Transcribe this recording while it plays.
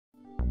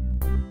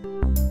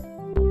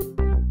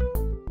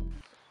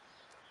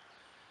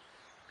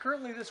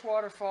Currently this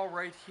waterfall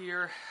right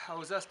here, I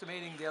was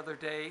estimating the other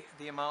day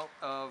the amount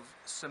of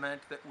cement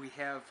that we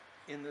have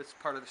in this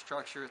part of the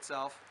structure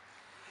itself,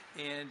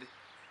 and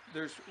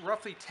there's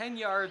roughly 10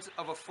 yards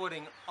of a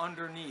footing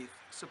underneath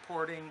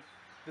supporting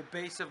the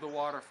base of the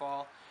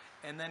waterfall,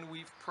 and then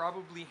we've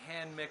probably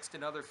hand mixed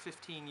another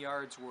 15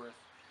 yards worth.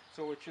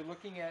 So what you're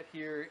looking at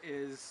here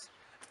is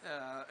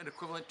an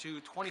equivalent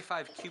to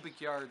 25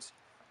 cubic yards.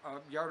 A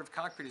yard of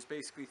concrete is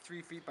basically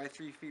 3 feet by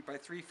 3 feet by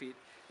 3 feet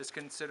is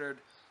considered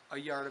a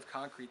yard of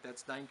concrete.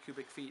 That's 9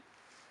 cubic feet.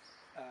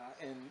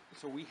 And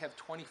so we have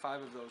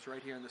 25 of those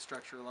right here in the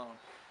structure alone.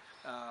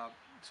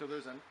 So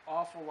there's an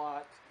awful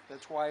lot.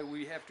 That's why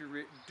we have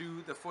to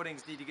do the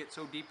footings need to get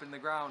so deep in the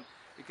ground,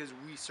 because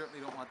we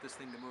certainly don't want this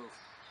thing to move.